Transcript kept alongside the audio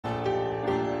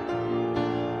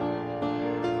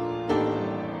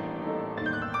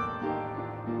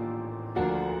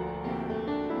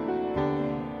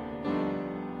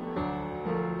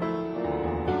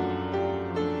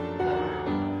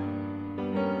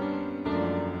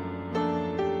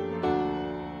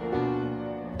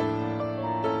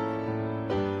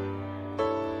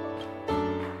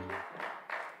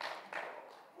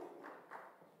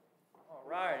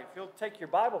take your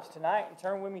Bibles tonight and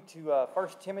turn with me to 1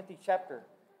 Timothy chapter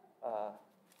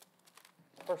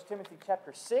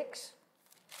 6,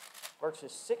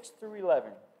 verses 6 through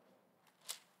 11.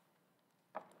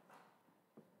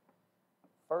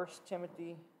 1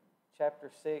 Timothy chapter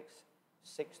 6,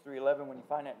 6 through 11. When you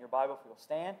find that in your Bible, if you'll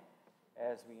stand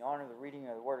as we honor the reading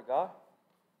of the Word of God.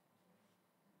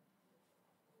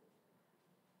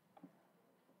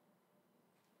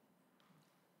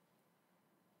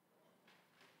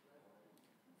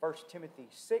 1 Timothy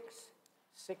 6,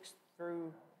 6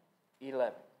 through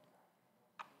 11.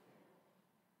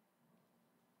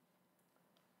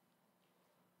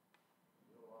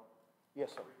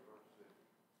 Yes, sir.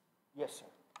 Yes, sir.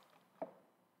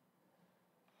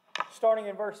 Starting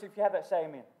in verse, if you have that, say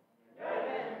amen.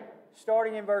 Amen.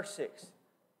 Starting in verse 6.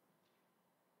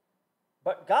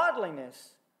 But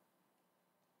godliness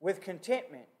with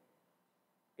contentment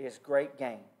is great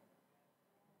gain.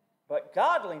 But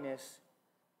godliness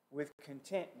with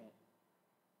contentment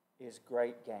is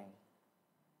great gain.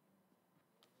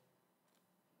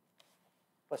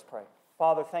 Let's pray.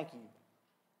 Father, thank you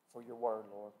for your word,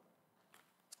 Lord.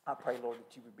 I pray, Lord,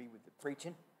 that you would be with the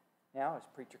preaching now as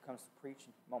preacher comes to preach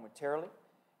momentarily.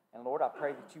 And Lord, I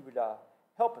pray that you would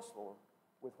help us, Lord,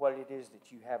 with what it is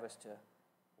that you have us to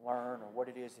learn or what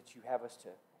it is that you have us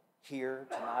to hear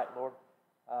tonight, Lord.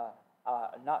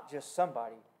 Not just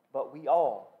somebody, but we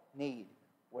all need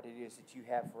what it is that you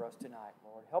have for us tonight,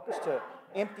 Lord. Help us to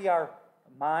empty our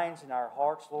minds and our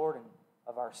hearts, Lord, and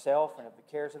of ourselves and of the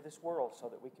cares of this world so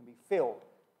that we can be filled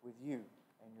with you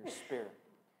and your Spirit.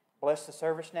 Bless the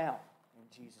service now. In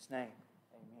Jesus' name,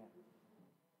 amen.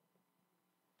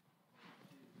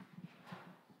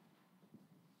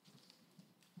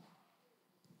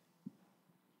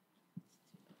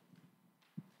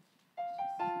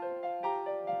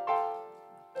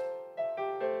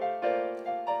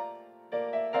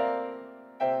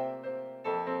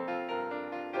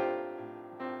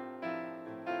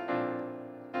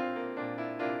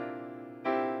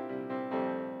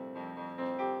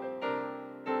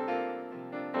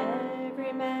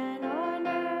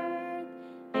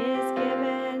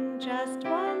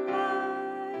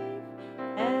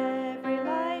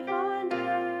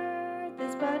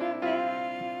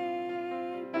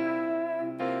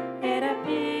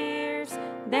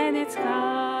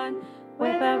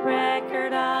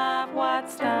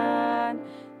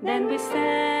 Then we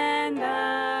stand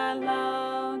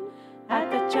alone at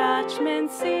the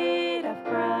judgment seat of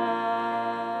Christ,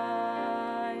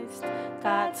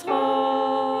 God's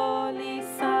holy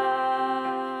Son.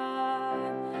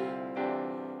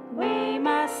 We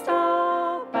must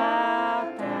all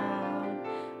bow down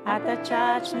at the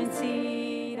judgment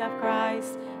seat of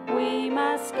Christ. We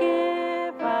must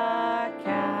give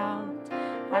account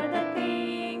for the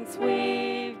things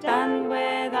we've done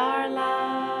with our lives.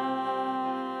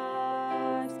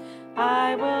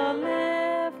 I will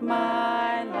live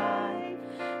my life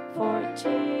for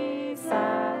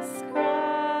Jesus Christ,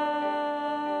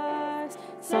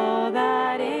 so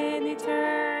that in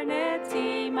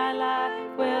eternity my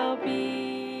life will be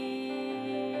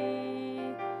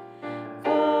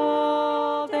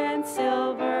gold and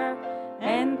silver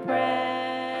and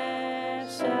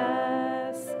precious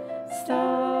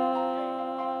stones.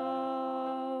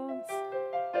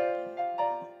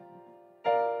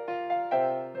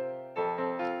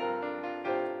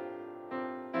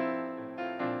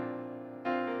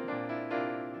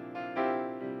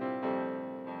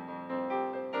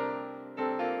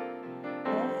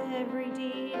 Every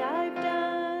deed I've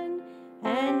done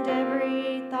and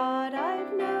every thought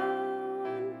I've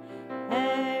known,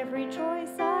 every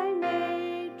choice I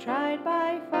made tried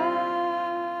by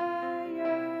fire,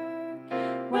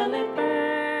 will it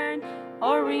burn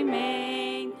or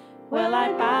remain? Will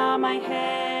I bow my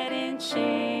head in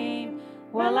shame?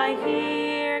 Will I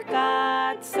hear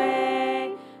God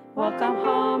say, welcome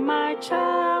home, my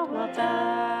child, well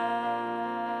done,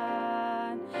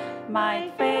 my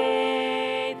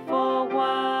faithful one?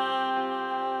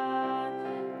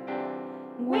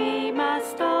 We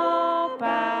must all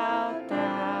bow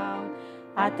down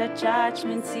at the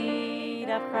judgment seat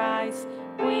of Christ.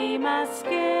 We must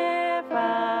give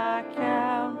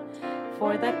account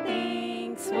for the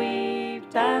things we've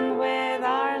done with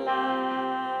our lives.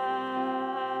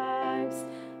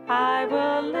 I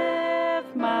will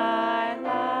live my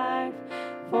life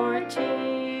for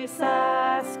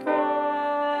Jesus Christ,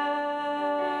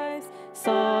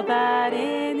 so that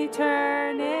in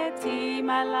eternity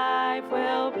my life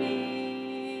will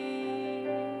be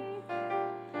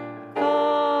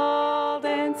gold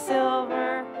and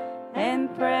silver and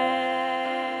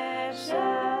precious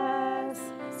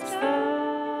stones.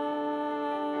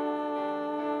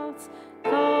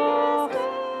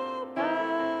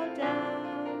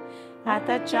 At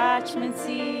the judgment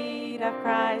seat of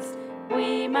Christ,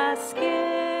 we must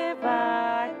give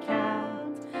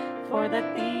account for the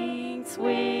things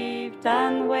we've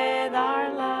done with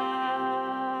our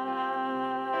lives.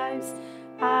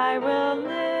 I will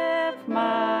live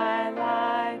my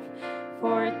life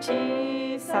for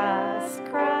Jesus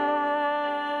Christ,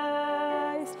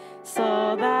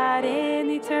 so that in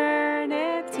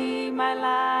eternity my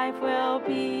life will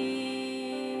be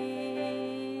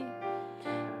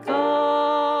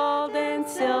gold and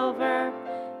silver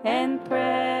and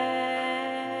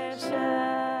precious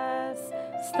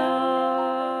stones.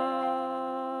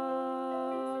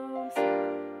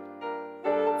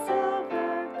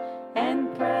 Silver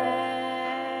and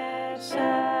precious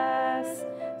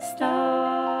stones.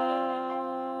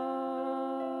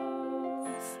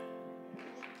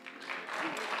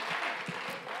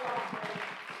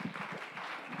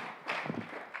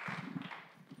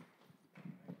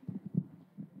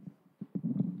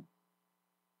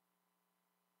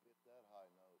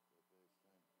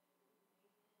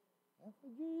 And for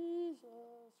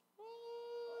Jesus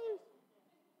Christ.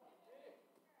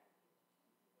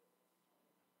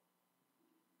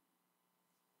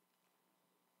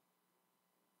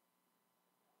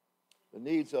 The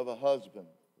needs of a husband.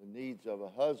 The needs of a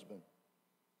husband.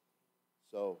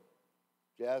 So,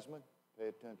 Jasmine, pay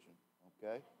attention,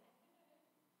 okay?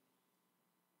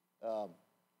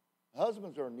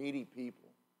 Husbands are needy people.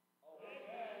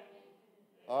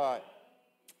 All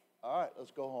right,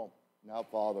 let's go home. Now,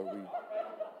 Father,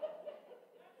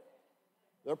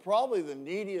 they're probably the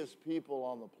neediest people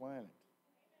on the planet.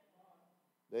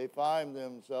 They find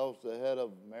themselves the head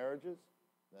of marriages,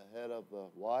 the head of the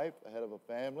wife, the head of a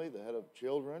family, the head of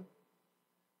children.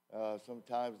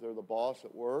 Sometimes they're the boss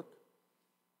at work.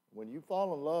 When you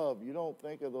fall in love, you don't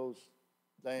think of those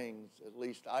things. At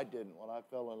least I didn't when I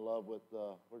fell in love with,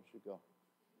 where'd she go?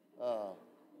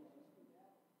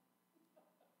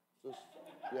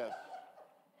 Yes.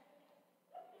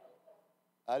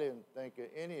 I didn't think of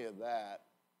any of that,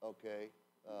 okay,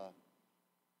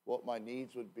 what my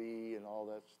needs would be and all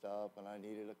that stuff, and I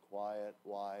needed a quiet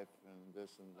wife and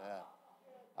this and that.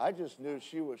 I just knew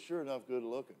she was sure enough good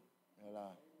looking, and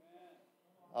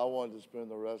I wanted to spend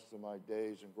the rest of my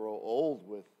days and grow old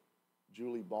with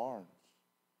Julie Barnes.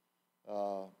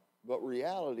 But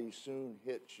reality soon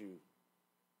hits you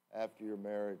after you're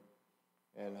married,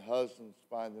 and husbands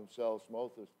find themselves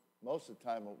most of the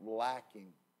time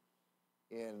lacking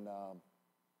in,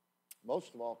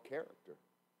 most of all, character.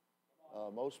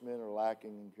 Most men are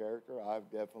lacking in character. I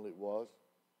definitely was,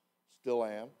 still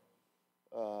am.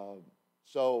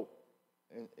 So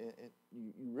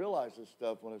you realize this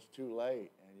stuff when it's too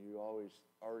late, and you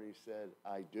already said,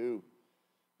 I do.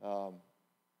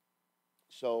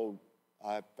 So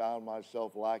I found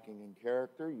myself lacking in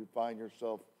character. You find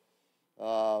yourself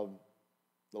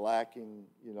lacking,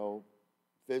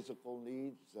 physical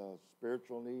needs,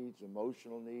 spiritual needs,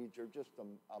 emotional needs. You're just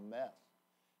a mess.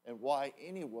 And why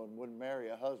anyone would marry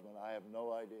a husband, I have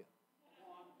no idea.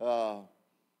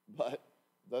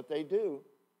 But they do,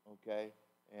 okay?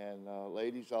 And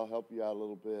ladies, I'll help you out a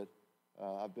little bit.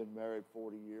 I've been married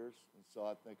 40 years, and so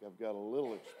I think I've got a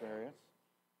little experience,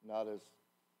 not as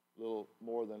little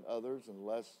more than others and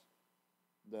less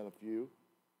than a few.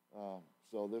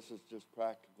 So this is just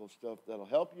practical stuff that'll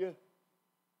help you.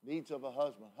 Needs of a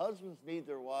husband. Husbands need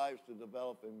their wives to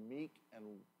develop a meek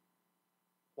and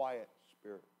quiet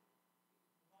spirit.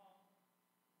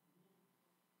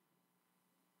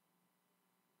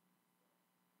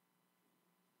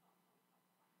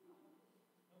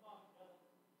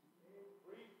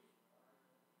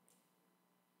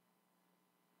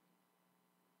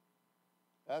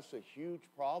 That's a huge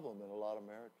problem in a lot of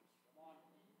marriages.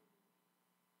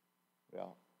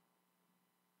 Yeah.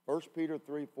 1 Peter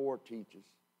 3:4 teaches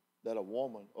that a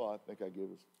woman, I think I give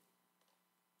this,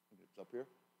 it's up here.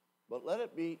 But let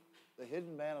it be the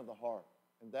hidden man of the heart,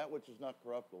 and that which is not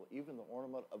corruptible, even the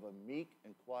ornament of a meek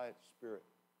and quiet spirit,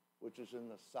 which is in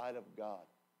the sight of God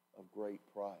of great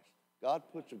price. God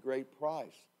puts a great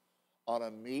price on a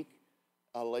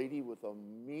lady with a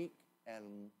meek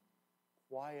and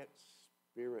quiet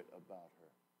spirit about her.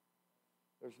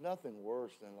 There's nothing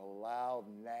worse than a loud,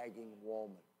 nagging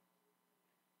woman.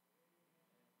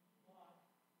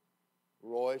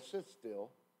 Roy, sit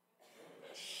still.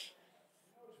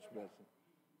 Just messing.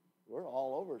 We're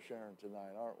all over Sharon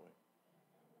tonight, aren't we?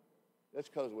 That's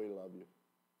because we love you.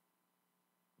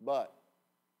 But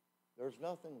there's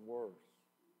nothing worse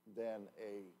than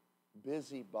a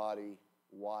busybody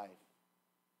wife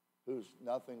who's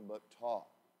nothing but talk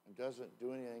and doesn't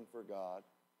do anything for God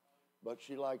but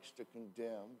she likes to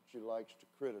condemn. She likes to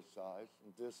criticize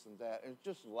and this and that. And it's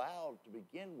just loud to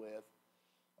begin with.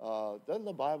 Doesn't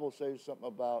the Bible say something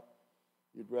about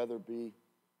you'd rather be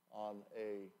on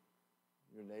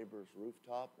your neighbor's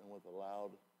rooftop than with a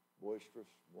loud, boisterous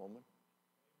woman?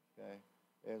 Okay?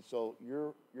 And so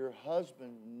your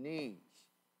husband needs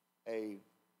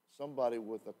somebody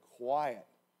with a quiet,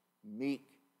 meek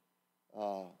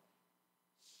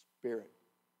spirit.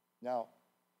 Now,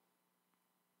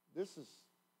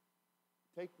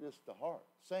 take this to heart.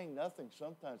 Saying nothing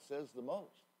sometimes says the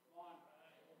most.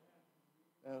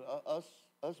 And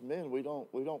us men, we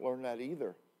don't learn that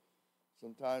either.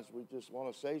 Sometimes we just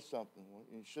want to say something.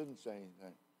 You shouldn't say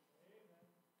anything.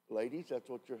 Ladies, that's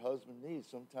what your husband needs.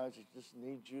 Sometimes he just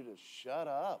needs you to shut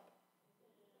up.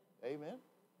 Amen?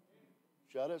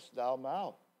 Shut us thou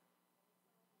mouth.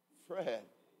 Fred,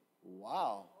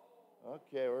 wow.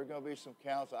 Okay, we're going to be some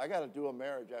counsel. I got to do a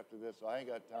marriage after this, so I ain't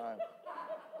got time.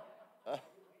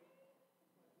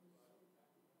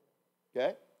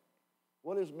 Okay?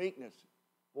 What is meekness?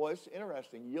 Boy, it's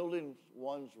interesting. Yielding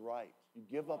one's rights. You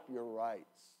give up your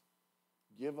rights.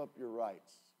 Give up your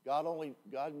rights. God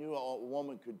knew a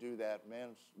woman could do that.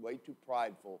 Man's way too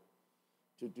prideful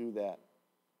to do that.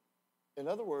 In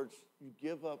other words, you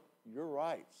give up your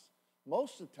rights.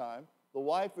 Most of the time, the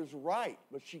wife is right,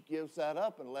 but she gives that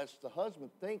up and lets the husband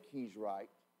think he's right.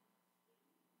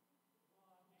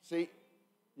 See,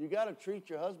 you got to treat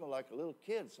your husband like a little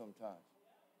kid sometimes.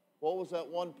 What was that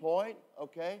one point?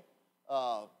 Okay.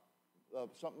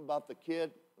 Something about the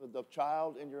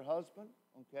child in your husband.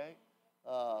 Okay.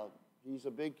 He's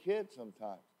a big kid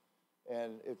sometimes.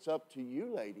 And it's up to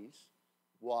you, ladies,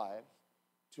 wives,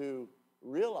 to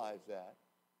realize that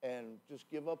and just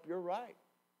give up your right.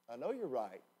 I know you're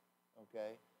right.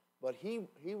 Okay. But he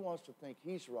wants to think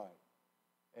he's right.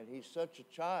 And he's such a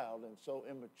child and so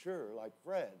immature, like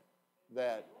Fred,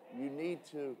 that you need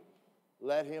to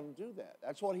let him do that.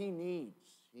 That's what he needs.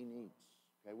 He needs.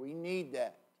 Okay, we need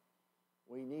that.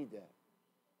 We need that.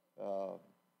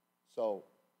 So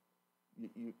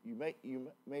you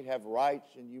may have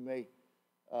rights and you may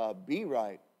be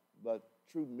right, but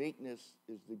true meekness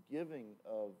is the giving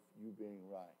of you being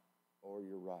right or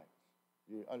your rights.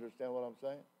 Do you understand what I'm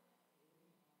saying?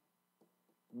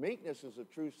 Meekness is a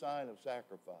true sign of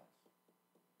sacrifice.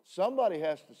 Somebody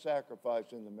has to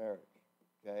sacrifice in the marriage,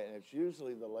 okay? And it's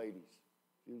usually the ladies.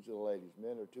 Usually the ladies.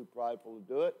 Men are too prideful to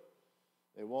do it.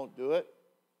 They won't do it.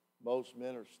 Most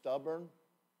men are stubborn,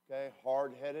 okay,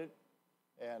 hard-headed.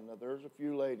 And there's a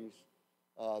few ladies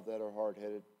that are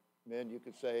hard-headed. Men, you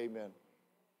can say amen.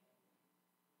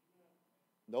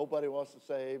 Nobody wants to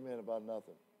say amen about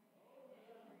nothing.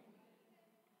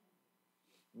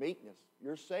 Meekness.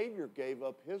 Your Savior gave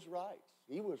up his rights.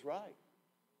 He was right.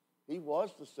 He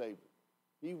was the Savior.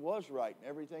 He was right in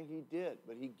everything he did,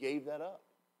 but he gave that up.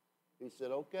 He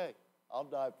said, okay, I'll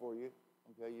die for you.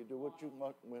 Okay, you do what you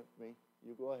want with me.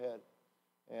 You go ahead.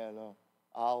 And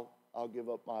I'll give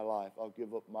up my life. I'll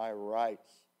give up my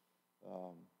rights.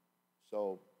 Here's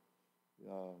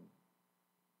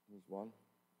one.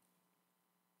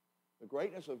 The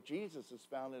greatness of Jesus is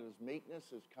found in his meekness,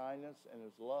 his kindness, and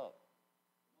his love.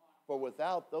 For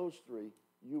without those three,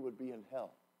 you would be in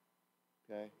hell.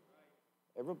 Okay?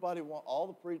 All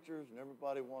the preachers and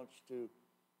everybody wants to,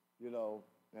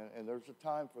 and there's a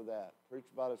time for that. Preach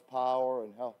about his power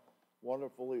and how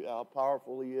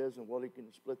powerful he is and what he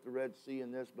can split the Red Sea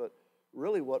and this. But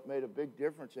really what made a big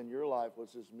difference in your life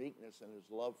was his meekness and his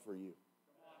love for you.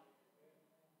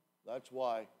 That's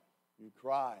why you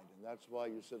cried, and that's why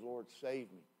you said, Lord,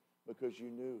 save me, because you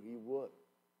knew he would.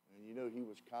 And you knew he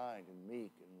was kind and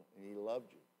meek, and he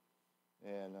loved you.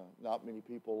 And not many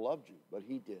people loved you, but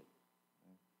he did.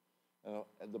 And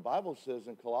the Bible says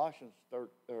in Colossians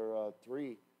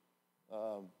 3,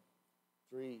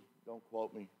 don't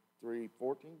quote me,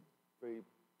 3:14,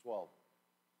 3:12.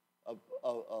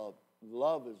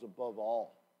 Love is above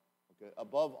all. Okay,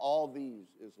 above all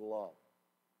these is love,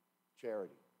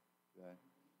 charity. Okay,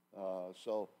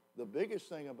 so the biggest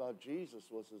thing about Jesus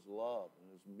was his love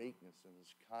and his meekness and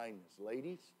his kindness.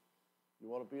 Ladies, you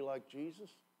want to be like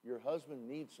Jesus? Your husband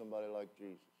needs somebody like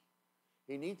Jesus.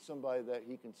 He needs somebody that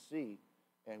he can see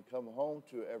and come home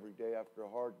to every day after a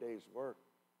hard day's work,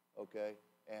 okay,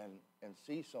 and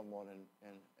see someone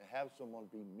and have someone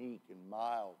be meek and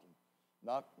mild and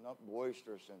not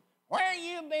boisterous and, where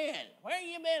you been? Where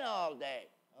you been all day?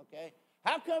 Okay,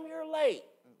 how come you're late?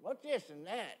 What's this and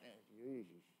that?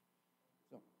 Jesus.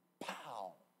 So,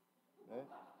 pow. Okay?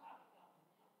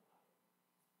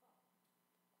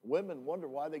 Women wonder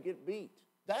why they get beat.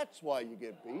 That's why you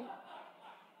get beat.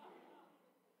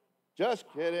 Just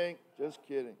kidding. Just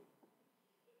kidding.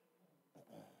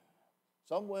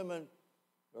 Some women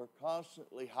are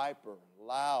constantly hyper,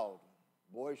 loud,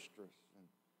 boisterous.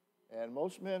 And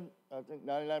most men, I think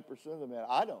 99% of the men,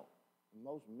 I don't.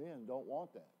 Most men don't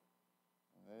want that.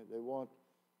 Okay? They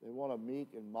want a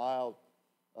meek and mild,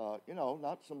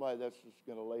 not somebody that's just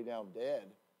going to lay down dead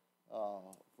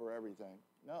for everything.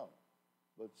 No.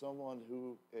 But someone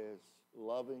who is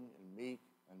loving and meek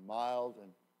and mild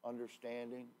and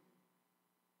understanding.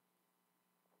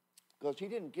 Because he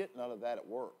didn't get none of that at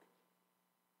work.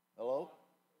 Hello?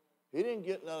 He didn't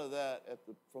get none of that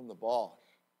from the boss.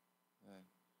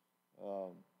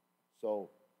 Okay? So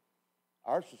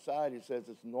our society says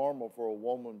it's normal for a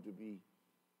woman to be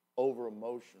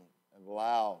over-emotional and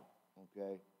loud,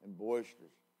 okay, and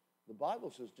boisterous. The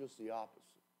Bible says just the opposite,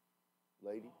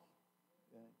 ladies.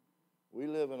 Okay? We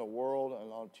live in a world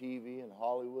and on TV and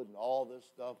Hollywood and all this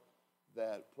stuff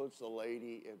that puts a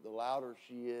lady, the louder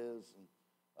she is, and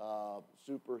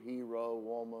superhero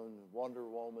woman, Wonder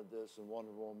Woman this and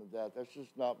Wonder Woman that. That's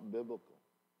just not biblical.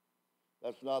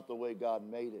 That's not the way God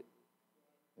made it.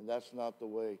 And that's not the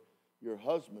way your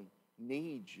husband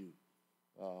needs you.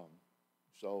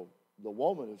 So the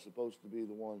woman is supposed to be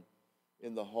the one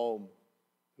in the home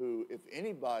who, if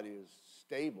anybody is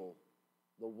stable,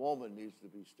 the woman needs to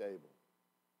be stable.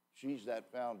 She's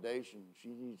that foundation.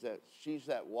 She's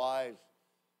that wise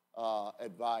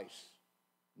advice.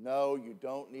 No, you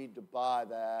don't need to buy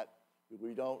that.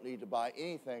 We don't need to buy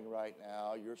anything right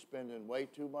now. You're spending way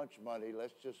too much money.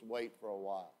 Let's just wait for a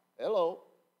while. Hello.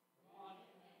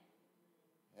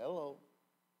 Hello.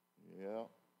 Yeah.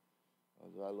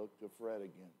 As I look to Fred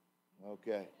again.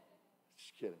 Okay.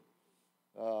 Just kidding.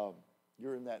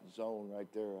 You're in that zone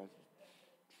right there.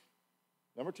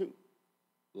 Number 2.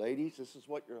 Ladies, this is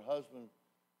what your husband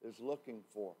is looking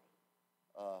for.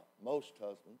 Most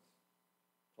husbands.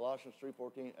 Colossians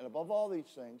 3:14, and above all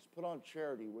these things, put on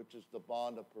charity, which is the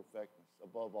bond of perfectness,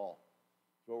 above all.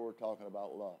 That's what we're talking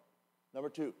about, love. Number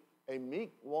 2, a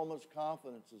meek woman's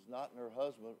confidence is not in her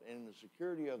husband, but in the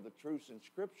security of the truths in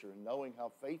Scripture, and knowing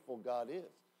how faithful God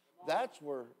is. That's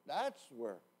where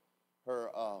her,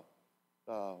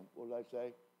 what did I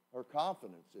say? Her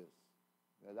confidence is.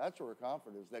 Yeah, that's where her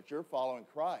confidence is, that you're following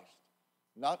Christ.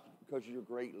 Not because of your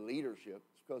great leadership,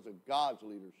 it's because of God's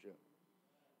leadership.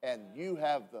 And you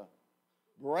have the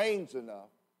brains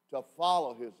enough to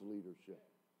follow his leadership,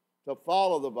 to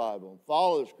follow the Bible and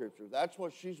follow the Scripture. That's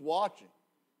what she's watching.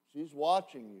 She's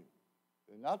watching you.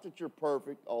 And not that you're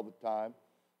perfect all the time,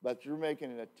 but you're making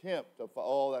an attempt to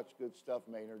follow. Oh, that's good stuff,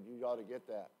 Maynard. You ought to get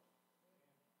that.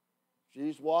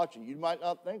 She's watching. You might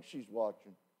not think she's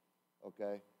watching,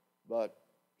 okay? But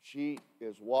she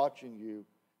is watching you.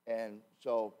 And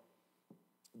so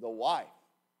the wife,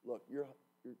 look,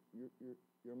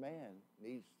 your man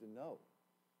needs to know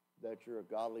that you're a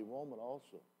godly woman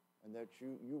also, and that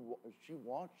she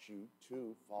wants you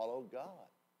to follow God.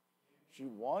 She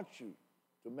wants you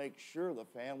to make sure the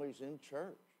family's in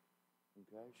church.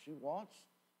 Okay? She wants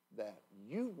that.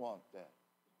 You want that.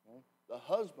 Okay? The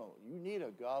husband, you need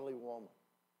a godly woman.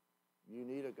 You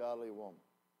need a godly woman.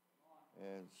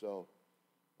 And so,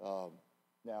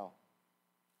 now,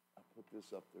 I put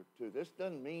this up there too. This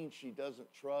doesn't mean she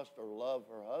doesn't trust or love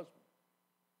her husband,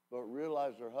 but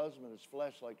realize her husband is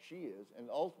flesh like she is, and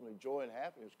ultimately joy and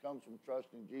happiness comes from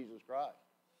trusting Jesus Christ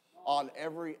on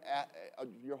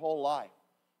your whole life,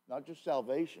 not just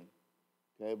salvation,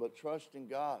 okay, but trusting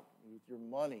God with your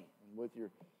money and with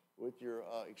your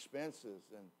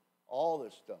expenses and all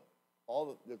this stuff, all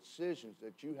the decisions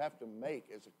that you have to make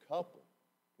as a couple.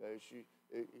 Okay,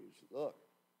 look,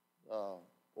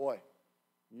 boy,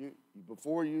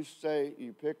 before you say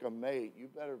you pick a mate, you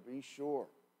better be sure.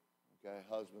 Okay,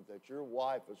 husband, that your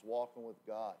wife is walking with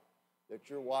God, that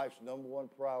your wife's number one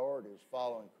priority is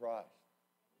following Christ.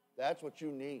 That's what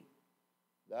you need.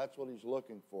 That's what he's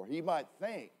looking for. He might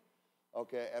think,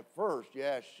 okay, at first,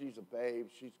 yeah, she's a babe,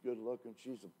 she's good looking,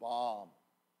 she's a bomb,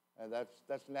 and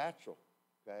that's natural,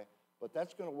 okay? But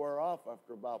that's going to wear off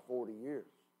after about 40 years.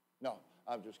 No,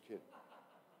 I'm just kidding.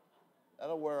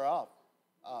 That'll wear off.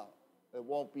 It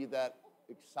won't be that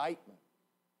excitement,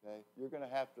 okay? You're going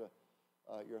to have to,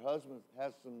 your husband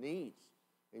has some needs.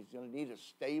 He's going to need a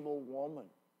stable woman,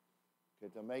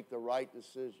 okay, to make the right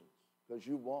decisions, because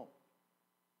you won't,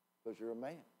 because you're a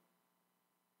man.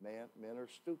 Men are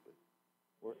stupid.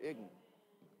 We're ignorant.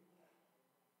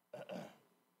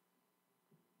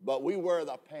 But we wear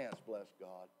the pants, bless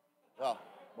God. Well,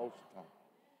 most of the time.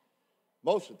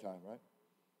 Most of the time, right?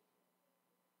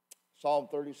 Psalm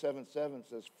 37:7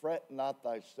 says, fret not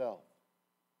thyself.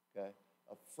 Okay?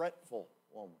 A fretful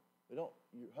woman. Your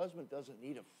husband doesn't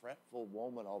need a fretful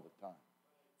woman all the time.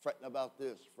 Fretting about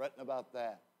this, fretting about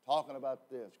that. talking about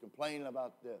this, complaining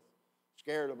about this,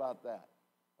 scared about that.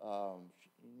 She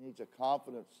needs a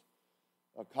confident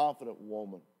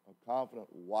woman, a confident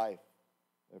wife.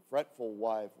 A fretful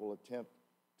wife will attempt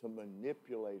to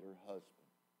manipulate her husband.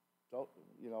 Don't,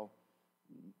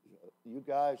 you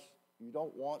guys, you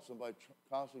don't want somebody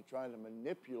constantly trying to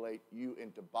manipulate you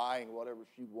into buying whatever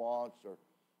she wants or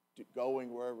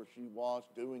going wherever she wants,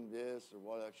 doing this or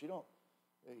whatever.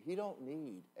 He don't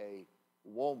need a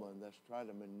woman that's trying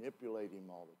to manipulate him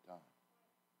all the time.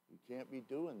 You can't be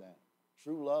doing that.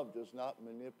 True love does not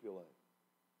manipulate.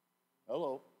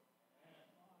 Hello.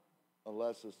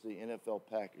 Unless it's the NFL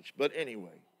package. But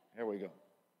anyway, here we go.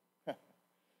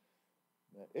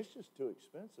 It's just too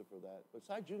expensive for that.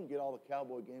 Besides, you can get all the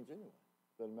Cowboy games anyway.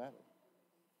 Doesn't matter.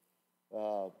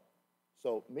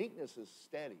 So meekness is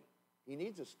steady. He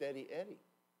needs a steady Eddie.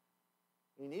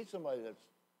 He needs somebody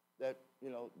that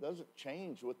doesn't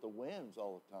change with the winds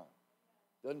all the time.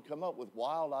 Doesn't come up with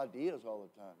wild ideas all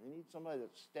the time. He needs somebody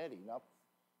that's steady, not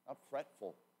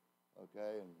fretful,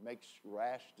 okay, and makes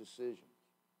rash decisions.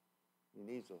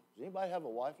 Does anybody have a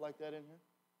wife like that in here?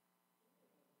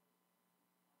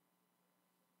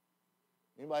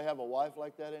 Anybody have a wife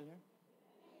like that in here?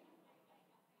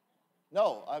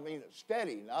 No, I mean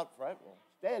steady, not fretful.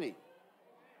 Steady.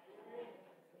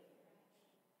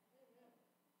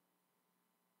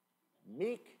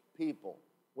 Meek people.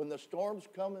 When the storms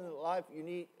come into life, you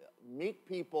need meek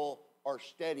people are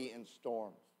steady in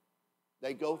storms.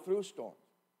 They go through storms.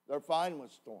 They're fine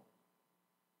with storms.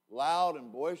 Loud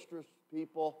and boisterous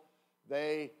people,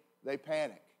 they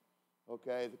panic,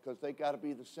 okay, because they got to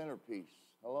be the centerpiece.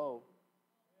 Hello.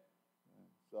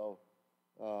 So,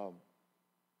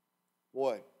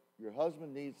 boy, your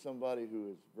husband needs somebody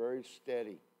who is very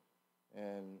steady,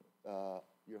 and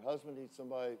your husband needs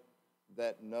somebody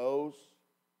that knows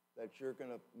that you're going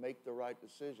to make the right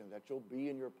decision, that you'll be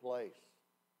in your place.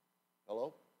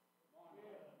 Hello?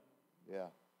 Yeah,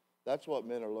 that's what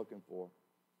men are looking for.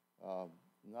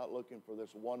 Not looking for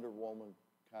this Wonder Woman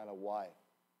kind of wife.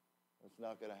 That's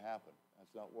not going to happen.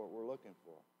 That's not what we're looking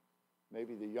for.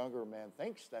 Maybe the younger man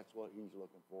thinks that's what he's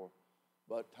looking for,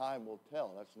 but time will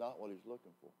tell. That's not what he's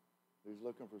looking for. He's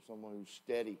looking for someone who's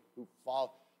steady,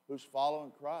 who's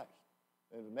following Christ,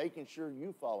 and making sure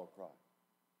you follow Christ.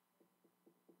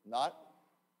 Not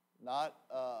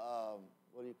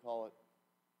what do you call it?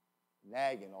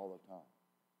 Nagging all the time.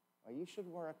 Oh, you should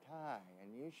wear a tie,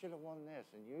 and you should have won this,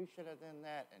 and you should have done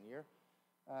that, and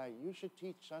you should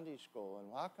teach Sunday school,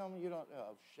 and how come you don't?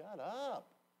 Oh, shut up.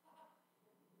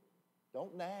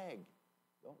 Don't nag.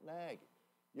 Don't nag.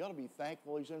 You ought to be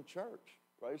thankful he's in church.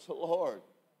 Praise the Lord.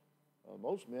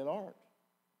 Most men aren't.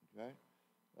 Okay?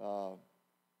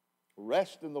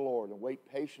 Rest in the Lord and wait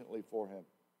patiently for him.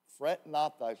 Fret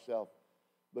not thyself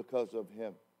because of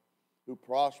him who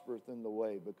prospereth in the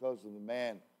way, because of the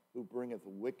man who bringeth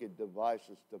wicked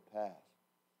devices to pass.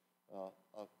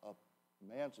 A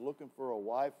man's looking for a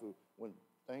wife who, when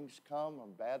things come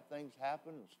and bad things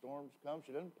happen and storms come,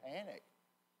 she doesn't panic.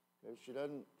 She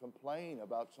doesn't complain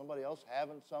about somebody else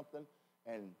having something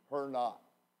and her not.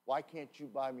 Why can't you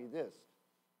buy me this?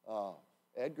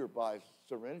 Edgar buys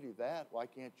Serenity that. Why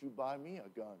can't you buy me a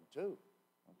gun too?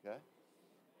 Okay?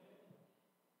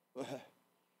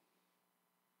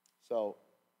 So,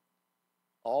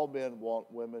 all men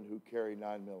want women who carry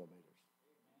 9 millimeters.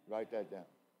 Write that down.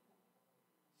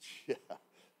 Yeah.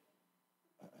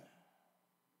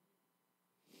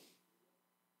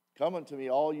 Come unto me,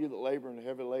 all you that labor and are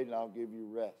heavy laden, I'll give you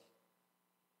rest.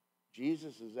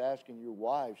 Jesus is asking your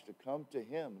wives to come to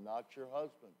him, not your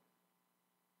husband.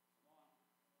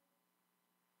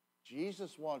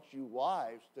 Jesus wants you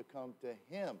wives to come to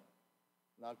him,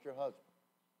 not your husband.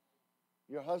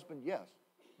 Your husband, yes,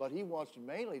 but he wants you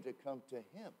mainly to come to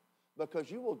him, because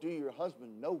you will do your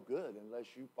husband no good unless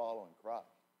you follow in Christ,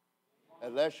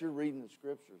 unless you're reading the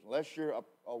scriptures, unless you're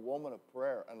a woman of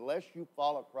prayer, unless you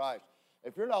follow Christ.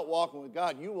 If you're not walking with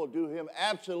God, you will do him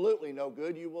absolutely no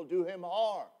good. You will do him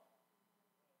harm.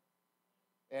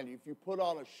 And if you put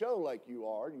on a show like you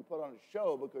are, and you put on a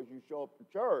show because you show up to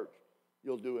church,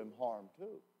 you'll do him harm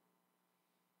too.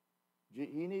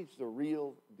 He needs the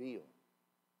real deal.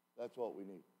 That's what we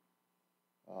need.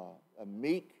 A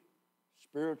meek,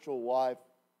 spiritual wife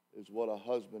is what a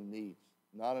husband needs,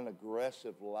 not an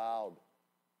aggressive, loud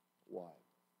wife.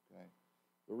 Okay?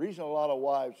 The reason a lot of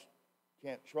wives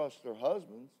can't trust their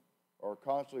husbands or are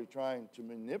constantly trying to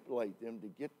manipulate them to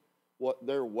get what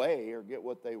their way or get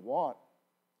what they want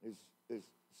is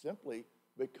simply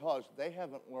because they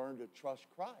haven't learned to trust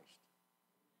Christ.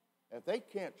 If they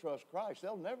can't trust Christ,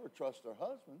 they'll never trust their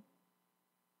husband.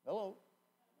 Hello.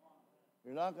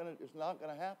 It's not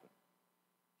going to happen.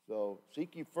 So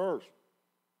seek ye first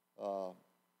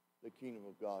the kingdom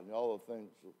of God, and all the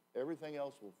things, everything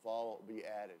else will follow, be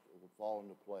added. It will fall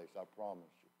into place, I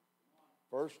promise you.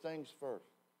 First things first.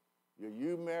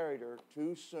 You married her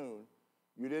too soon.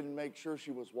 You didn't make sure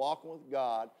she was walking with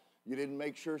God. You didn't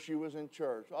make sure she was in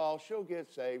church. Oh, she'll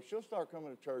get saved. She'll start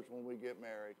coming to church when we get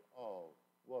married. Oh,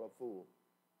 what a fool.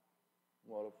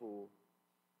 What a fool.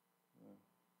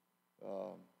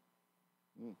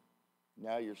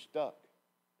 Now you're stuck.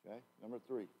 Okay? Number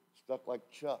 3, stuck like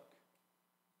Chuck.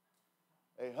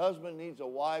 A husband needs a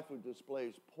wife who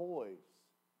displays poise.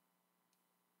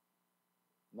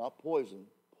 Not poison,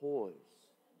 poise.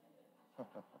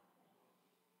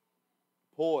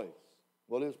 Poise.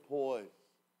 What is poise?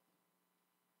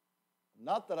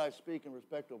 Not that I speak in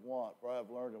respect of want, for I have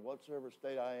learned in whatsoever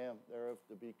state I am, thereof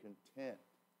to be content.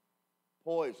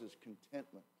 Poise is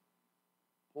contentment.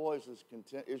 Poise is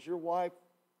content. Is your wife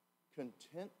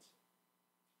content?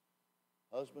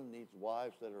 Husband needs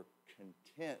wives that are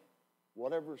content,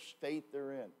 whatever state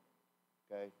they're in,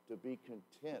 okay, to be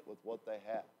content with what they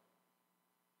have.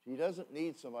 She doesn't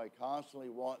need somebody constantly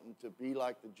wanting to be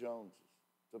like the Joneses,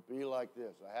 to be like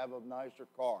this, I have a nicer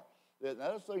car.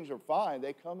 Those things are fine.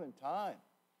 They come in time,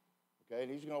 okay,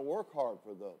 and he's going to work hard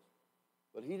for those.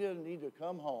 But he doesn't need to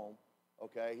come home,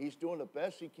 okay. He's doing the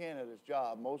best he can at his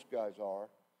job, most guys are,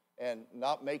 and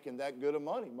not making that good of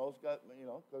money. Most guys,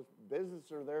 because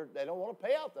businesses are there, they don't want to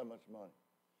pay out that much money.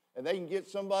 And they can get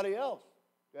somebody else,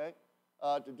 okay,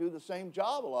 to do the same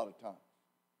job a lot of times.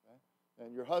 Okay?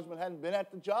 And your husband hadn't been at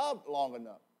the job long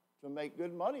enough to make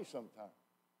good money sometimes.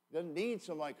 He doesn't need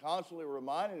somebody constantly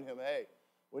reminding him, hey,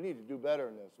 we need to do better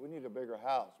in this. We need a bigger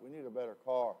house. We need a better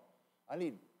car. I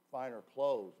need finer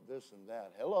clothes, this and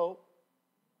that. Hello.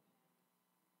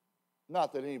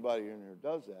 Not that anybody in here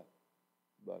does that,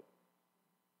 but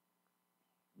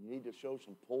you need to show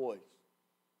some poise.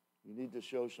 You need to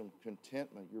show some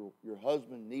contentment. Your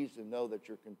husband needs to know that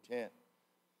you're content.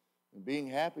 And being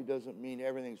happy doesn't mean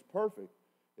everything's perfect.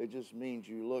 It just means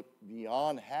you look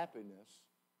beyond happiness,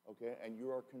 okay, and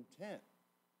you are content.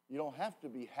 You don't have to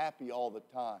be happy all the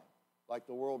time, like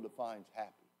the world defines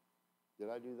happy. Did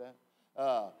I do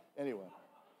that? Anyway.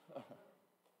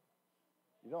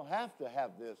 You don't have to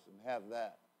have this and have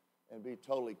that and be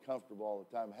totally comfortable all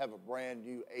the time. Have a brand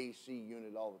new AC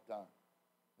unit all the time.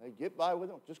 Hey, get by with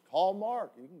them. Just call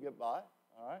Mark. You can get by.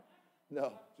 All right?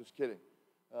 No, just kidding.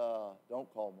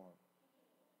 Don't call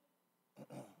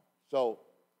Mark. So,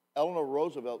 Eleanor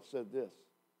Roosevelt said this: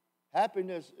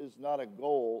 happiness is not a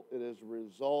goal, it is a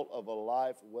result of a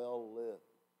life well lived.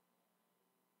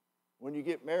 When you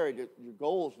get married, your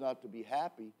goal is not to be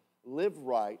happy. Live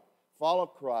right, follow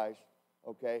Christ,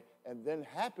 okay? And then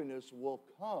happiness will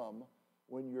come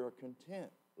when you're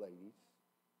content, ladies.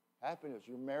 Happiness,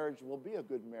 your marriage will be a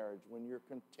good marriage when you're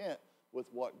content with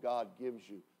what God gives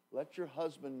you. Let your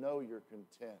husband know you're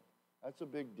content. That's a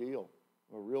big deal,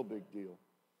 a real big deal.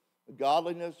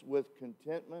 Godliness with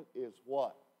contentment is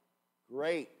what?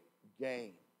 Great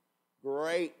gain.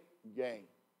 Great gain.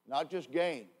 Not just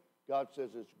gain. God says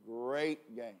it's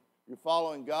great gain. You're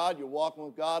following God, you're walking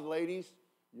with God, ladies,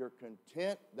 you're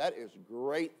content. That is a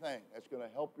great thing. That's going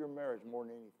to help your marriage more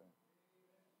than anything.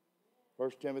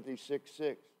 1 Timothy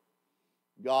 6:6.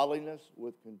 Godliness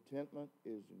with contentment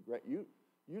is great. You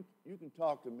can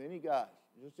talk to many guys,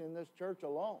 just in this church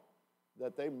alone,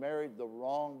 that they married the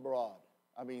wrong broad.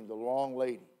 I mean, the wrong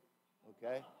lady,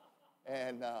 okay?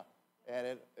 And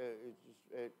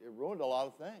it ruined a lot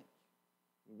of things.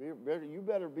 You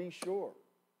better be sure.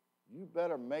 You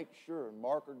better make sure and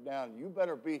mark her down. You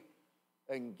better be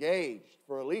engaged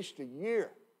for at least a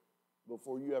year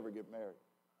before you ever get married.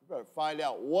 You better find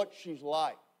out what she's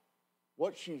like,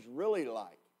 what she's really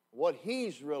like, what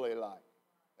he's really like.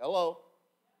 Hello?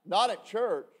 Not at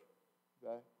church,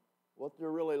 okay? What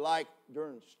they're really like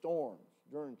during storms,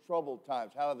 during troubled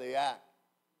times. How do they act?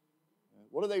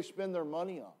 What do they spend their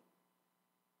money on?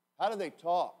 How do they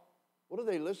talk? What do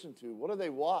they listen to? What do they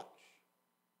watch?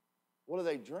 What do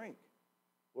they drink?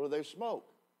 What do they smoke?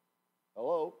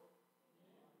 Hello?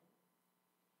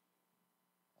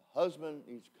 A husband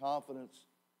needs confidence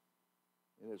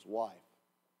in his wife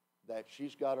that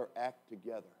she's got her act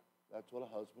together. That's what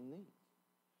a husband needs.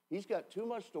 He's got too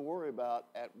much to worry about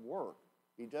at work.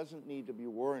 He doesn't need to be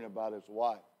worrying about his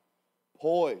wife.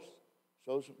 Poise.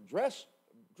 So dress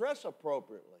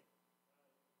appropriately.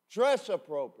 Dress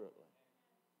appropriately.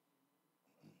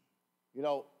 You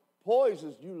know, poise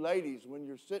is you ladies, when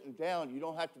you're sitting down, you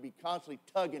don't have to be constantly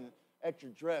tugging at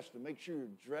your dress to make sure your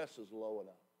dress is low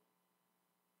enough.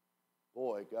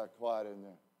 Boy, it got quiet in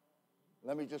there.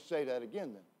 Let me just say that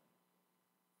again then.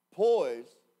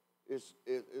 Poise is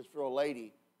for a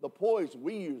lady the poise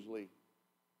we usually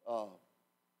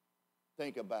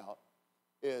think about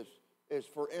is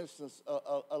for instance,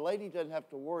 a lady doesn't have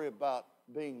to worry about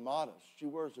being modest. She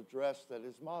wears a dress that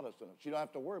is modest enough. She don't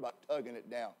have to worry about tugging it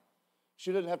down.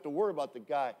 She doesn't have to worry about the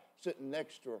guy sitting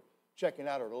next to her checking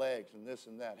out her legs and this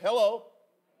and that. Hello?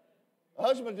 A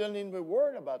husband doesn't even be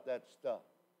worried about that stuff.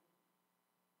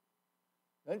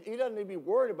 And he doesn't even be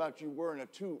worried about you wearing a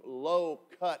too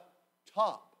low-cut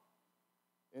top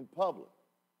in public.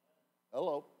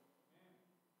 Hello?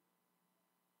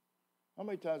 How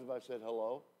many times have I said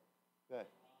hello? Okay.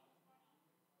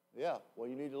 Yeah, well,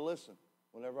 you need to listen.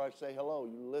 Whenever I say hello,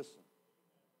 you listen.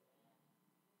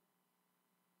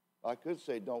 I could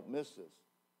say don't miss this.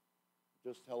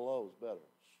 Just hello is better.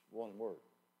 It's one word.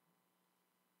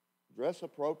 Dress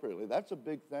appropriately. That's a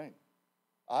big thing.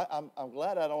 I'm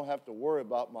glad I don't have to worry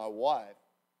about my wife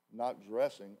not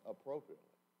dressing appropriately.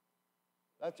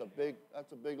 That's a big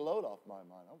load off my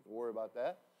mind. I don't have to worry about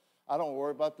that. I don't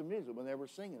worry about the music when they were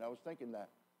singing. I was thinking that.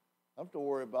 I don't have to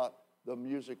worry about the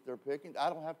music they're picking. I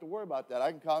don't have to worry about that.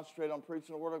 I can concentrate on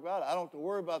preaching the Word of God. I don't have to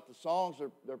worry about the songs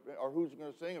or who's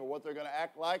going to sing or what they're going to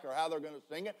act like or how they're going to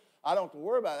sing it. I don't have to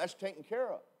worry about it. That's taken care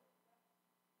of.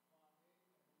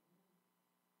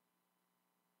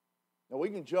 Now, we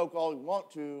can joke all we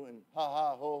want to and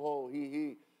ha, ho, ho,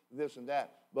 he, this and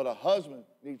that. But a husband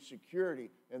needs security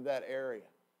in that area,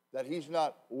 that he's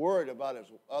not worried about his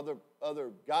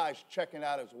other guys checking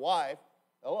out his wife.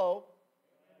 Hello?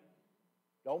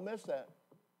 Don't miss that.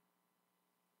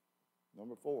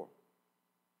 Number 4.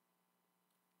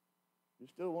 You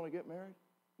still want to get married?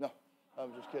 No,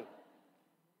 I'm just kidding.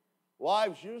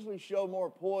 Wives usually show more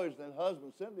poise than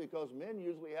husbands simply because men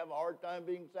usually have a hard time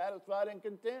being satisfied and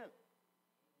content.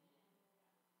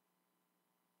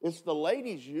 It's the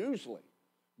ladies usually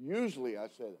I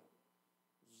say that.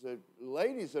 It's the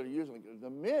ladies that are usually, the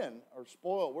men are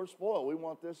spoiled. We're spoiled. We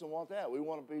want this and want that. We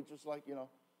want to be just like,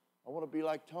 I want to be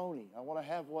like Tony. I want to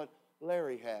have what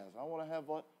Larry has. I want to have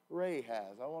what Ray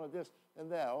has. I want this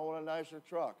and that. I want a nicer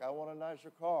truck. I want a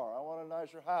nicer car. I want a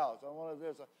nicer house. I want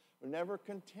this. We're never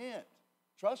content.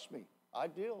 Trust me, I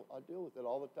deal with it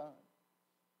all the time.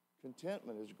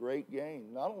 Contentment is great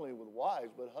gain, not only with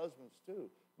wives, but husbands too.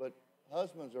 But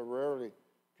husbands are rarely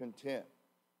content.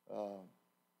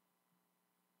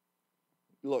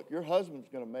 Look, your husband's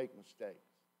going to make mistakes.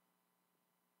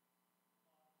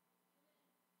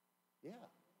 Yeah,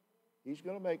 he's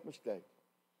going to make mistakes.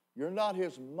 You're not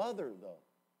his mother, though.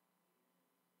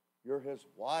 You're his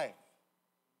wife.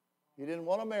 He didn't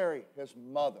want to marry his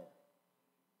mother.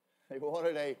 He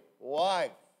wanted a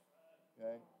wife.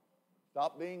 Okay?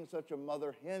 Stop being such a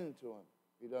mother hen to him.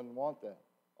 He doesn't want that,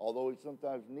 although he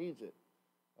sometimes needs it.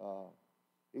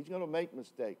 He's going to make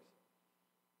mistakes.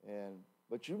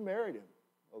 But you married him,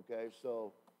 okay?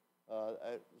 So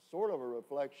sort of a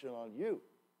reflection on you.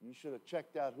 You should have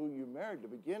checked out who you married to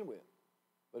begin with.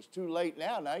 But it's too late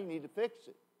now. Now you need to fix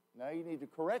it. Now you need to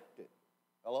correct it.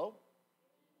 Hello?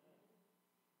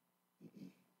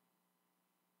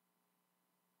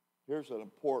 Here's an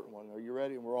important one. Are you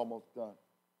ready? We're almost done.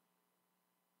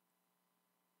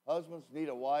 Husbands need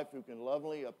a wife who can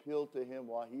lovingly appeal to him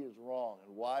while he is wrong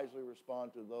and wisely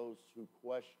respond to those who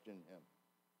question him.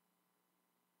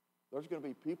 There's going to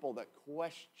be people that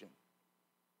question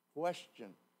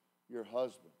your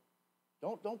husband.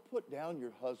 Don't put down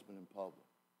your husband in public.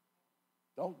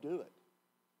 Don't do it.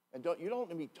 And you don't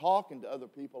need to be talking to other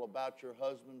people about your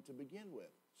husband to begin with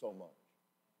so much,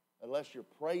 unless you're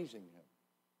praising him.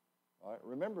 All right?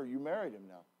 Remember, you married him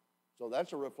now. So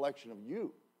that's a reflection of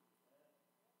you.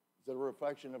 Is it a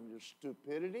reflection of your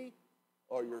stupidity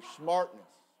or your smartness?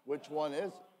 Which one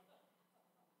is it?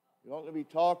 You don't need to be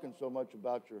talking so much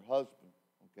about your husband,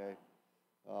 okay?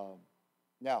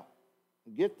 Now,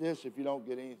 get this if you don't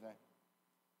get anything.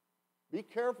 Be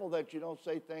careful that you don't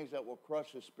say things that will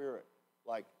crush his spirit,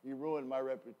 like, you ruined my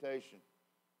reputation,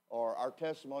 or our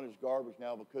testimony is garbage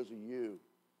now because of you,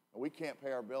 and we can't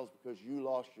pay our bills because you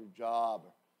lost your job,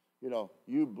 or,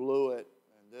 you blew it,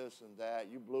 and this and that.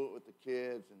 You blew it with the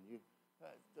kids, and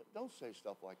don't say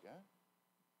stuff like that.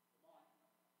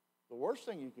 The worst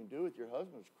thing you can do with your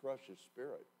husband is crush his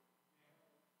spirit,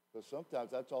 because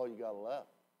sometimes that's all you got left.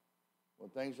 When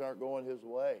things aren't going his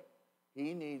way,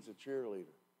 he needs a cheerleader.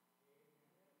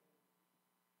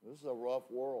 This is a rough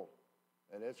world,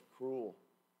 and it's cruel,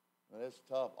 and it's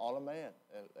tough on a man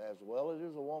as well as it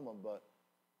is a woman, but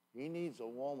he needs a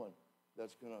woman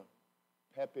that's going to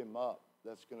pep him up,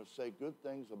 that's going to say good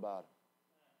things about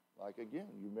him. Like, again,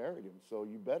 you married him, so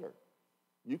you better.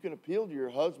 You can appeal to your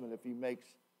husband if he makes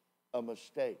a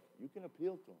mistake. You can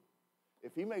appeal to him.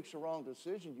 If he makes a wrong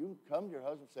decision, you can come to your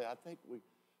husband and say, I think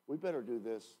we better do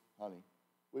this, honey.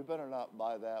 We better not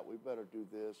buy that. We better do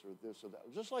this or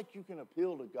that. Just like you can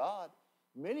appeal to God.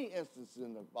 Many instances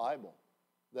in the Bible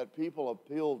that people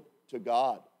appealed to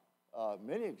God.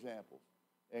 Many examples.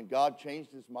 And God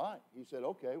changed his mind. He said,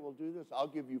 okay, we'll do this. I'll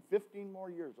give you 15 more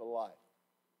years of life.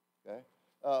 Okay?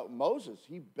 Moses,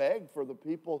 he begged for the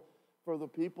people's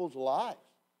lives.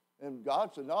 And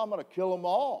God said, no, I'm going to kill them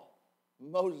all.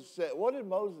 Moses said, what did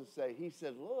Moses say? He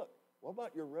said, look, what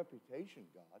about your reputation,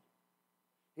 God?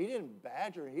 He didn't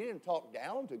badger, he didn't talk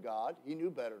down to God. He knew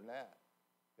better than that.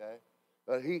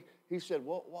 Okay? He said,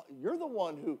 well, you're the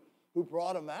one who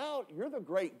brought him out. You're the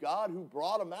great God who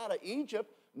brought him out of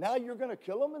Egypt. Now you're going to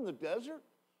kill him in the desert?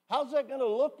 How's that going to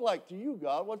look like to you,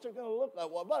 God? What's it going to look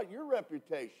like? What about your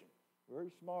reputation?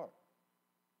 Very smart.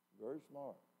 Very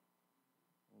smart.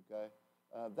 Okay?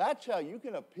 That's how you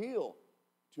can appeal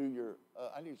to your,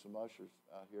 I need some ushers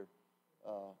out here.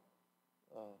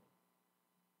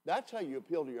 That's how you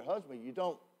appeal to your husband. You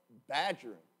don't badger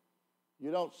him. You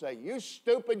don't say, you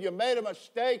stupid, you made a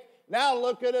mistake. Now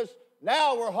look at us.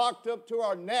 Now we're hooked up to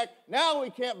our neck. Now we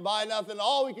can't buy nothing.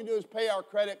 All we can do is pay our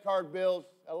credit card bills.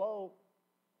 Hello?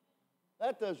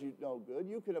 That does you no good.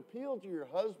 You can appeal to your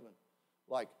husband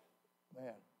like,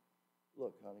 man,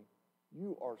 look, honey,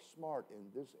 you are smart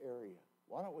in this area.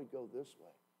 Why don't we go this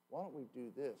way? Why don't we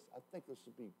do this? I think this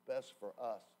would be best for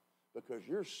us because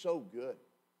you're so good.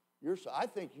 I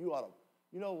think you ought to,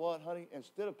 you know what, honey?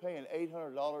 Instead of paying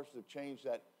 $800 to change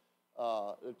that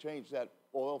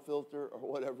oil filter or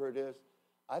whatever it is,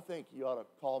 I think you ought to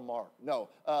call Mark. No,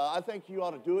 I think you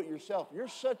ought to do it yourself. You're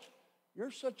such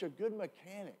a good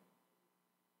mechanic.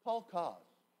 Call Cos.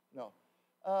 No,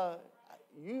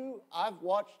 I've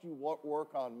watched you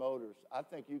work on motors. I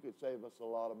think you could save us a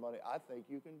lot of money. I think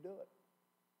you can do it.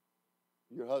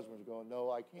 Your husband's going, no,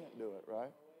 I can't do it,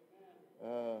 right?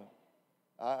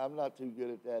 I'm not too good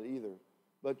at that either.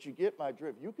 But you get my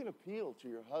drift. You can appeal to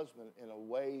your husband in a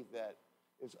way that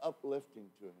is uplifting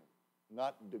to him,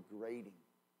 not degrading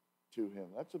to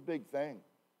him. That's a big thing.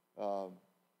 Got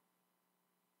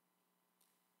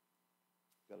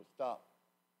to stop.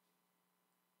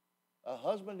 A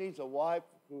husband needs a wife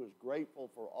who is grateful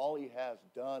for all he has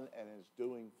done and is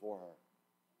doing for her.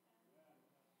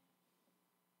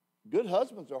 Good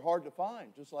husbands are hard to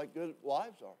find, just like good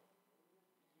wives are.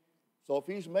 So if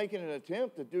he's making an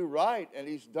attempt to do right and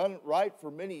he's done it right for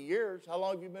many years, how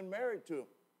long have you been married to him?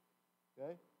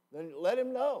 Okay, then let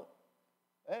him know.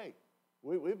 Hey,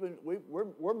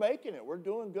 we're making it. We're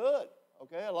doing good.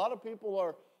 Okay, a lot of people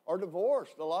are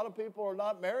divorced. A lot of people are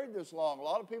not married this long. A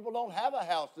lot of people don't have a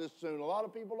house this soon. A lot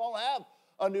of people don't have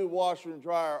a new washer and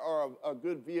dryer or a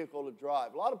good vehicle to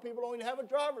drive. A lot of people don't even have a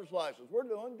driver's license. We're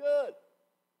doing good.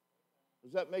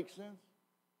 Does that make sense?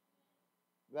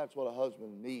 That's what a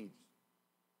husband needs.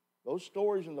 Those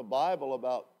stories in the Bible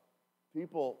about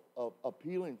people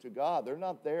appealing to God, they're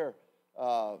not there.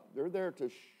 They're there to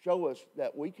show us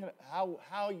that we can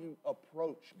how you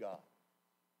approach God.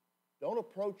 Don't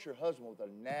approach your husband with a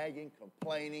nagging,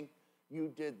 complaining, you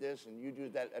did this and you do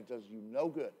that. That does you no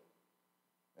good.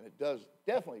 And it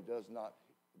definitely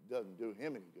doesn't do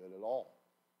him any good at all.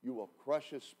 You will crush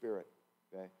his spirit.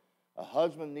 Okay? A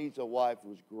husband needs a wife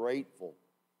who's grateful.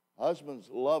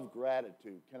 Husbands love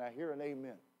gratitude. Can I hear an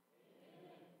amen?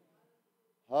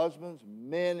 Husbands,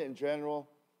 men in general,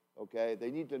 okay,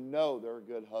 they need to know they're a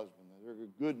good husband, they're a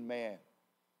good man.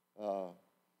 The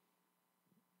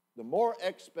more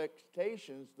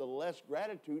expectations, the less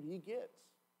gratitude he gets.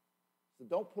 So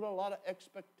don't put a lot of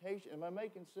expectation. Am I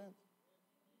making sense?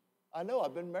 I know,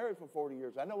 I've been married for 40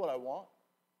 years. I know what I want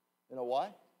in a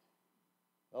wife.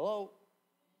 Hello?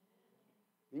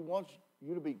 He wants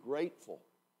you to be grateful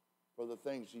for the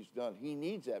things he's done. He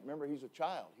needs that. Remember, he's a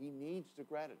child. He needs the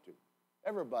gratitude.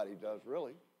 Everybody does,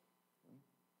 really.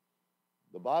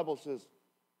 The Bible says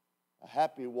a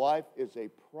happy wife is a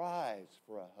prize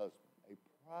for a husband. A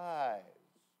prize.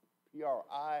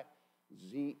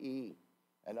 P-R-I-Z-E.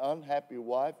 An unhappy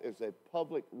wife is a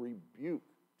public rebuke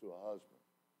to a husband.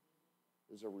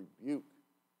 Is a rebuke.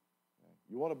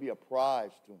 You want to be a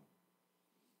prize to him.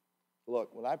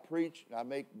 Look, when I preach and I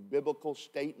make biblical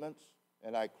statements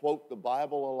and I quote the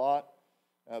Bible a lot,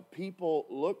 people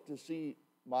look to see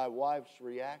my wife's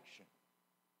reaction.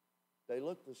 They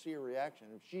look to see her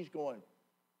reaction. If she's going,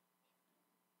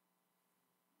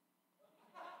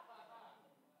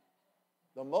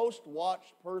 the most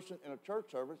watched person in a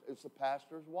church service is the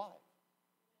pastor's wife.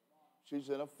 She's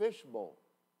in a fishbowl.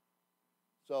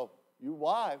 So you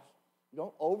wives, you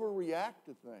don't overreact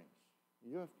to things.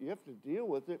 You have to deal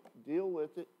with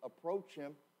it, approach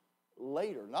him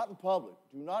later, not in public.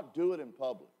 Do not do it in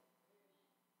public.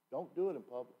 Don't do it in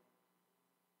public.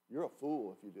 You're a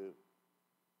fool if you do.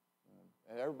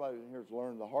 And everybody in here has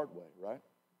learned the hard way, right?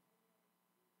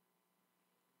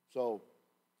 So,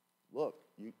 look,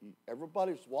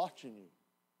 everybody's watching you,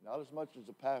 not as much as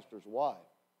the pastor's wife.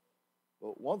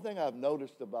 But one thing I've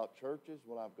noticed about churches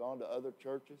when I've gone to other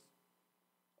churches,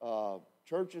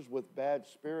 churches with bad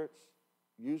spirits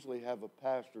usually have a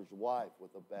pastor's wife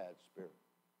with a bad spirit.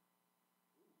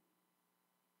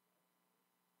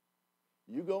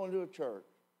 You go into a church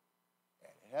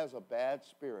and it has a bad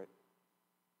spirit,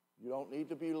 you don't need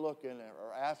to be looking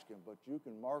or asking, but you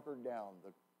can mark her down.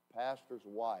 The pastor's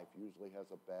wife usually has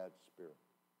a bad spirit.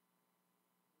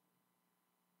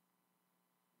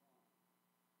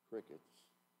 Crickets.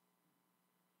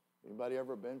 Anybody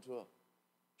ever been to a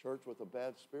church with a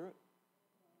bad spirit?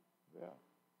 Yeah.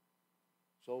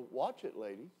 So watch it,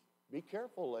 ladies. Be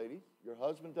careful, ladies. Your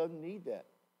husband doesn't need that.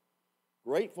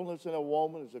 Gratefulness in a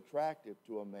woman is attractive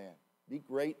to a man. Be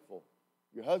grateful.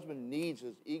 Your husband needs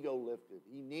his ego lifted.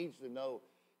 He needs to know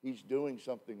he's doing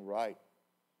something right.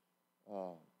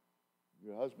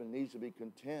 Your husband needs to be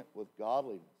content with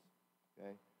godliness.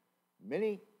 Okay?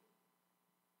 Many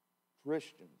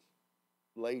Christians,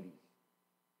 ladies,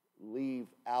 leave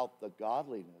out the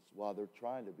godliness while they're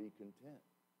trying to be content.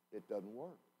 It doesn't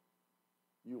work.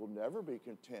 You will never be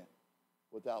content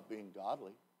without being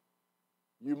godly.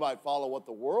 You might follow what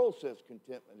the world says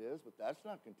contentment is, but that's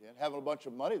not content. Having a bunch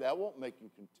of money, that won't make you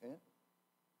content.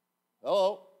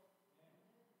 Hello?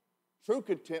 True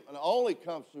contentment only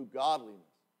comes through godliness,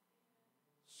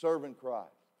 serving Christ,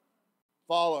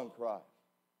 following Christ,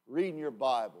 reading your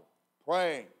Bible,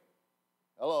 praying.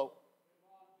 Hello?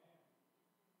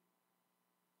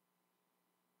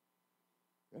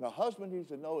 And a husband needs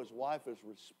to know his wife is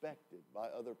respected by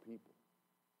other people.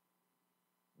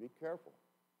 Be careful.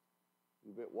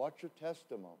 You better watch your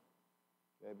testimony.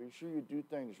 Okay? Be sure you do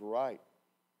things right.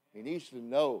 He needs to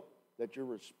know that you're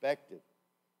respected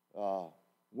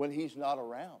when he's not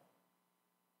around.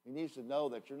 He needs to know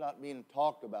that you're not being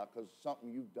talked about because of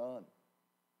something you've done.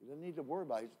 He doesn't need to worry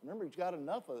about it. Remember, he's got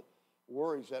enough of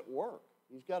worries at work.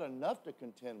 He's got enough to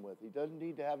contend with. He doesn't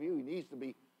need to have you. He needs to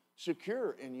be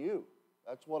secure in you.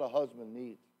 That's what a husband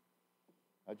needs.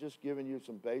 I've just given you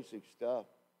some basic stuff.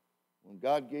 When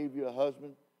God gave you a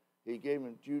husband, he gave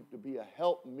you to be a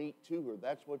helpmeet to her.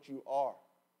 That's what you are.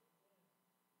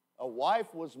 A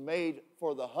wife was made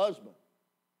for the husband.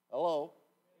 Hello?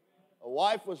 A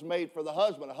wife was made for the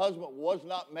husband. A husband was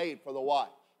not made for the wife.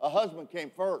 A husband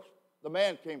came first. The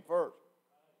man came first.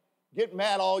 Get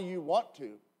mad all you want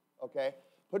to, okay?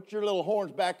 Put your little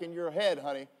horns back in your head,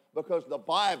 honey, because the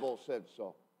Bible said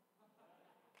so.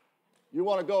 You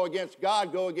want to go against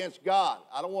God, go against God.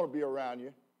 I don't want to be around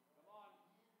you.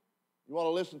 You want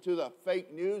to listen to the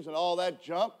fake news and all that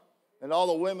junk and all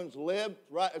the women's libs,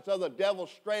 right? It's of the devil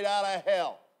straight out of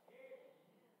hell.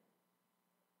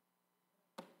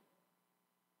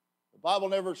 The Bible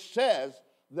never says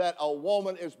that a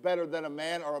woman is better than a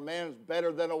man or a man is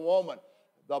better than a woman.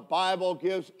 The Bible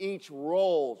gives each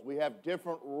roles. We have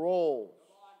different roles.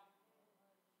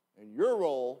 And your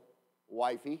role,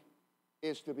 wifey,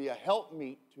 is to be a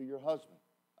helpmeet to your husband.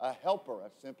 A helper,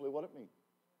 that's simply what it means.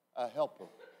 A helper.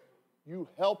 You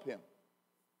help him.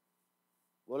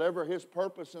 Whatever his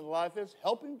purpose in life is,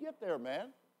 help him get there,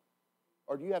 man.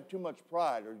 Or do you have too much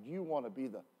pride? Or do you want to be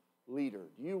the leader?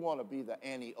 Do you want to be the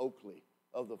Annie Oakley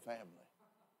of the family?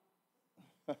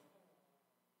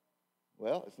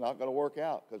 Well, it's not going to work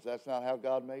out because that's not how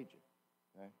God made you.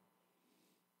 Okay?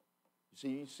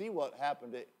 You see what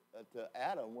happened to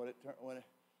Adam when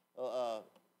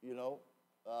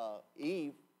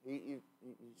Eve,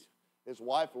 his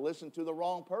wife listened to the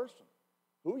wrong person.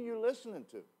 Who are you listening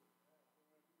to?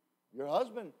 Your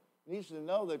husband needs to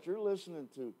know that you're listening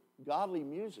to godly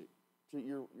music,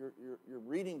 you're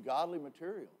reading godly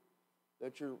material,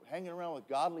 that you're hanging around with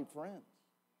godly friends.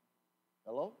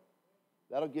 Hello?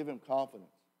 That'll give him confidence.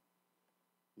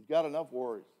 He's got enough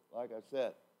worries, like I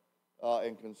said,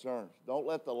 and concerns. Don't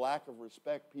let the lack of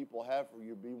respect people have for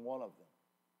you be one of them.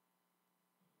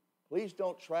 Please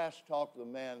don't trash talk the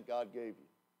man God gave you.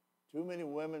 Too many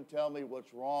women tell me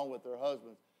what's wrong with their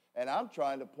husbands, and I'm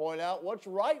trying to point out what's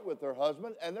right with their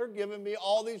husband, and they're giving me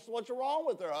all these what's wrong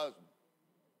with their husband.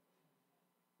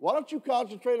 Why don't you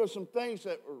concentrate on some things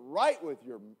that are right with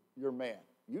your man?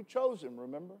 You chose him,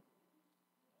 remember?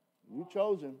 You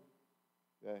chose him.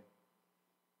 Okay.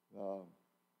 I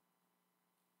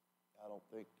don't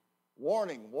think.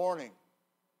 Warning.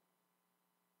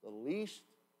 The least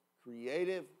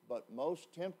creative but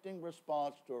most tempting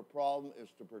response to a problem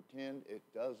is to pretend it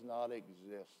does not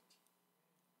exist.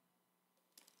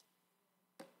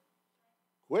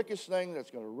 Quickest thing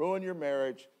that's going to ruin your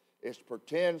marriage It's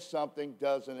pretend something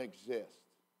doesn't exist.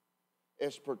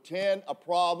 It's pretend a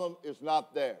problem is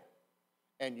not there.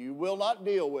 And you will not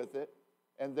deal with it,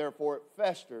 and therefore it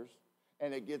festers,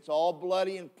 and it gets all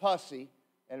bloody and pussy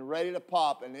and ready to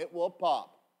pop, and it will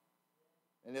pop.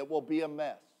 And it will be a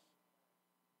mess.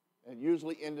 And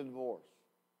usually end in divorce.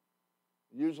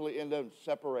 Usually end in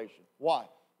separation. Why?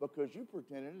 Because you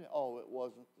pretended, oh, it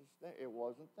wasn't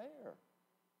there.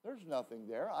 There's nothing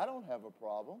there. I don't have a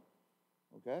problem.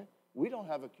 Okay? We don't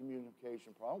have a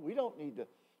communication problem. We don't need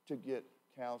to get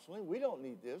counseling. We don't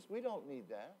need this. We don't need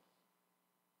that.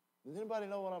 Does anybody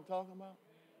know what I'm talking about?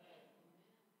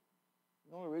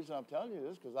 The only reason I'm telling you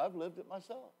this is because I've lived it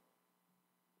myself.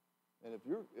 And if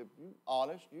you're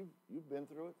honest, you've been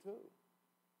through it too.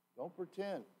 Don't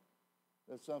pretend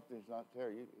that something's not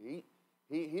there.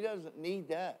 He doesn't need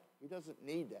that. He doesn't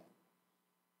need that.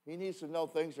 He needs to know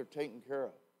things are taken care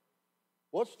of.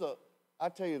 I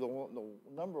tell you,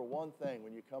 the number one thing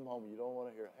when you come home you don't want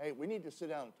to hear, hey, we need to sit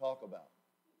down and talk about.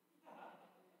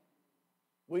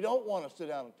 We don't want to sit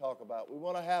down and talk about it. We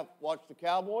want to watch the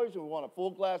Cowboys. We want a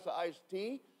full glass of iced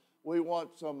tea. We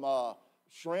want some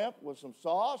shrimp with some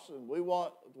sauce, and we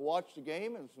want to watch the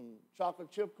game and some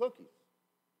chocolate chip cookies.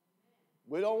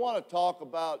 We don't want to talk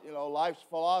about, life's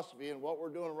philosophy and what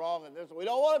we're doing wrong and this. We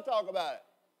don't want to talk about it.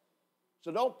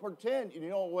 So don't pretend.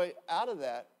 A way out of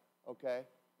that, okay,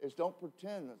 is don't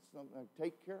pretend that something.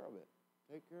 Take care of it.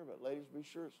 Take care of it. Ladies, be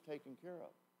sure it's taken care of.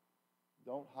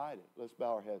 Don't hide it. Let's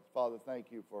bow our heads. Father,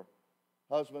 thank you for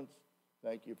husbands.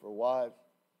 Thank you for wives.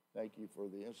 Thank you for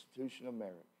the institution of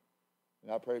marriage.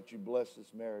 And I pray that you bless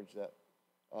this marriage that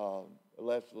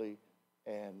Leslie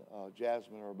and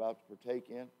Jasmine are about to partake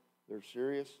in. They're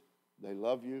serious. They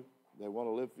love you. They want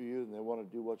to live for you, and they want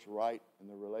to do what's right in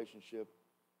their relationship,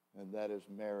 and that is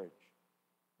marriage.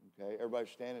 Okay? Everybody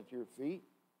standing to your feet.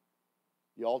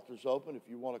 The altar's open. If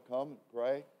you want to come and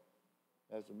pray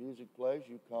as the music plays,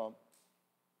 you come.